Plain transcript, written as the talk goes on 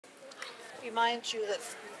remind you that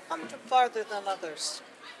you've come farther than others.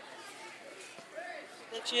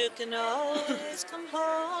 That you can always come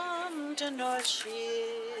home to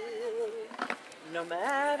Northshield, no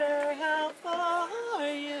matter how far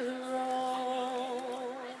you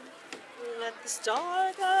roam. Let the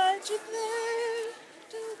star guide you there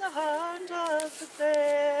to the heart of the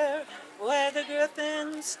bear, where the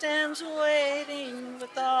griffin stands waiting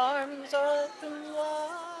with arms open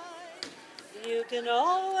wide. You can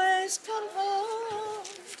always come home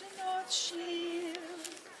to Northshield,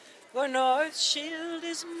 for Northshield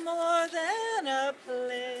is more than a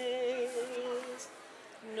place.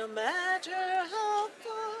 No matter how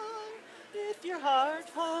far, if your heart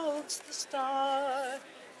holds the star,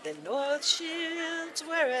 then Northshield's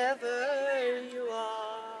wherever you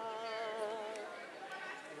are.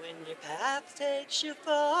 When your path takes you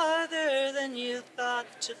farther than you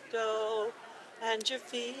thought to go, and you're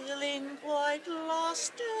feeling quite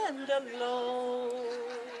lost and alone,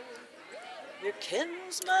 your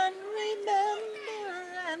kinsmen remember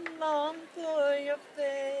and long for your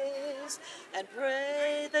face, and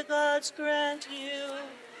pray the gods grant you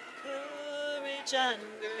courage and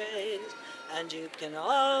grace, and you can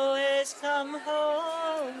always come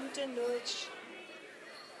home to Northshield,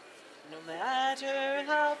 no matter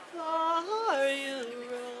how far you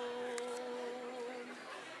roam.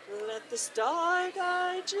 Let the star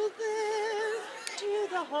guide you there to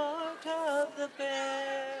the heart of the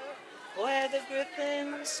bear, where the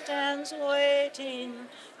griffin stands waiting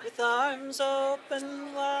with arms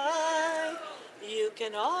open wide. You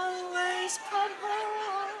can always come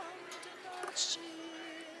home to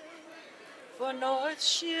Northshield, for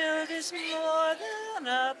Northshield is more than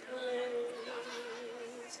a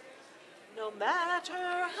place. No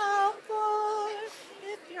matter how far,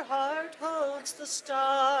 if your heart holds the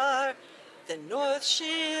star, then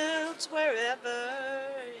Northshield's wherever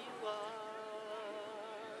you are.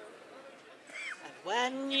 And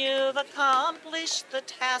when you've accomplished the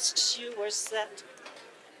tasks you were set,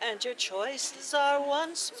 and your choices are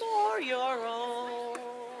once more your own,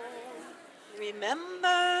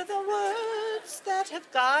 remember the words that have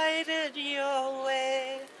guided your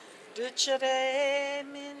way. Ducere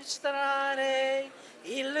ministrare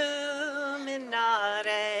illuminare,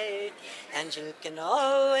 and you can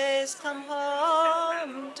always come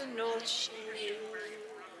home to Northshield,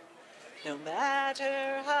 no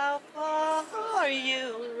matter how far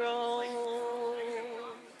you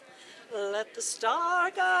roam. Let the star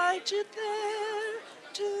guide you there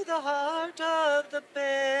to the heart of the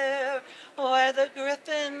bear, where the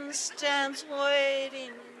griffin stands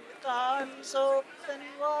waiting with arms open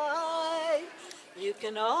wide. You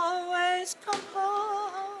can always come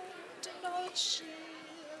home to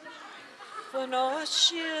Northshield, for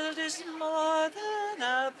Northshield is more than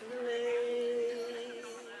a place.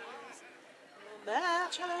 No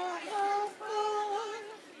matter how far,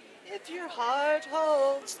 if your heart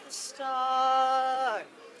holds the star,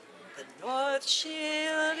 the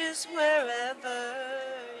Northshield is wherever